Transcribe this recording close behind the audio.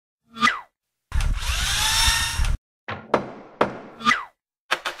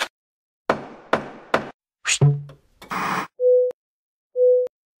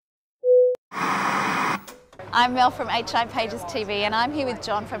I'm Mel from Hipages TV and I'm here with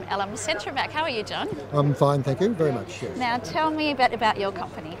John from Ellem Centravac. How are you, John? I'm fine, thank you very much. Yes. Now tell me a bit about your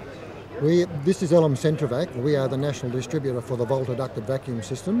company. This is Ellem Centravac. We are the national distributor for the Volta ducted vacuum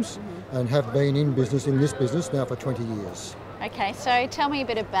systems and have been in this business now for 20 years. Okay, so tell me a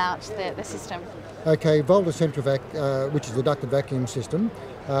bit about the system. Okay, Volta Centravac, which is the ducted vacuum system,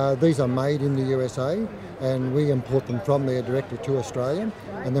 these are made in the USA and we import them from there directly to Australia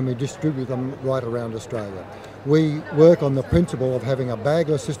and then we distribute them right around Australia. We work on the principle of having a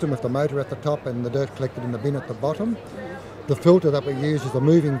bagless system with the motor at the top and the dirt collected in the bin at the bottom. The filter that we use is a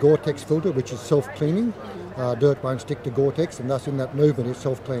moving Gore-Tex filter, which is self-cleaning. Dirt won't stick to Gore-Tex, and thus in that movement it's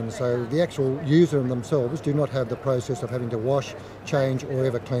self-clean. So the actual user themselves do not have the process of having to wash, change or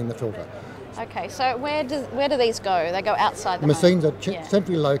ever clean the filter. Okay, so where do these go? They go outside the machines home? are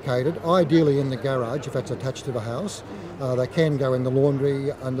centrally located, ideally in the garage if that's attached to the house. They can go in the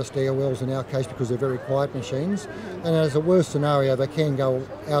laundry, under stairwells in our case because they're very quiet machines. And as a worst scenario, they can go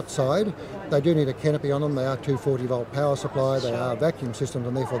outside. They do need a canopy on them. They are 240 volt power supply. They are vacuum systems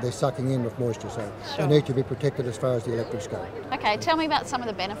and therefore they're sucking in with moisture. So they need to be protected as far as the electrics go. Okay, tell me about some of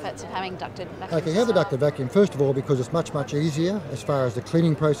the benefits of having ducted vacuum. Okay, have a ducted vacuum first of all because it's much easier as far as the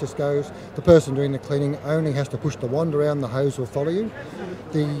cleaning process goes. The person doing the cleaning only has to push the wand around, the hose will follow you.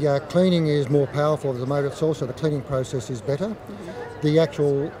 The cleaning is more powerful than the motor itself, so the cleaning process is better. The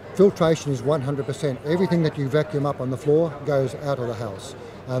actual filtration is 100%. Everything that you vacuum up on the floor goes out of the house.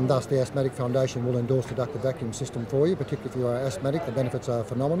 And thus the Asthmatic Foundation will endorse the ducted vacuum system for you, particularly if you are asthmatic. The benefits are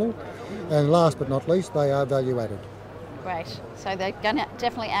phenomenal. And last but not least, they are value added. Great. So they're going to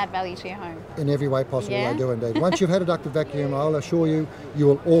definitely add value to your home. In every way possible, they do indeed. Once you've had a ducted vacuum, I'll assure you, you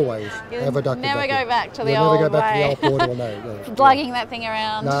will always have a ducted vacuum. Never go back to the You'll old never go back way. to the old portable, no. Lugging that thing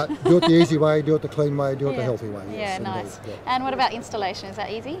around. No, do it the easy way, do it the clean way, do it the healthy way. Yeah, nice. And what about installation? Is that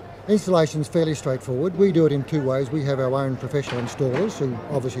easy? Installation is fairly straightforward. We do it in two ways. We have our own professional installers who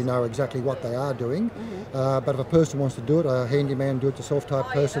obviously know exactly what they are doing. But if a person wants to do it, a handyman, do-it-yourself type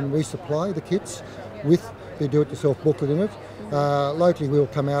person, we supply the kits with the do-it-yourself booklet in it. Locally we'll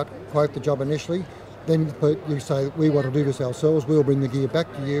come out, quote the job initially, then you say we want to do this ourselves, we'll bring the gear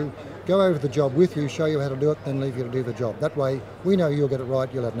back to you, go over the job with you, show you how to do it, then leave you to do the job. That way we know you'll get it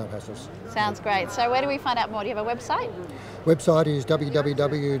right, you'll have no hassles. Sounds great. So where do we find out more? Do you have a website? Website is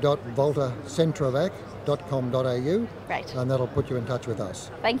www.voltacentravac.com.au. Great. And that'll put you in touch with us.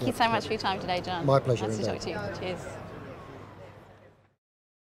 Thank you so much for your time today, John. My pleasure. Nice to talk to you. Cheers.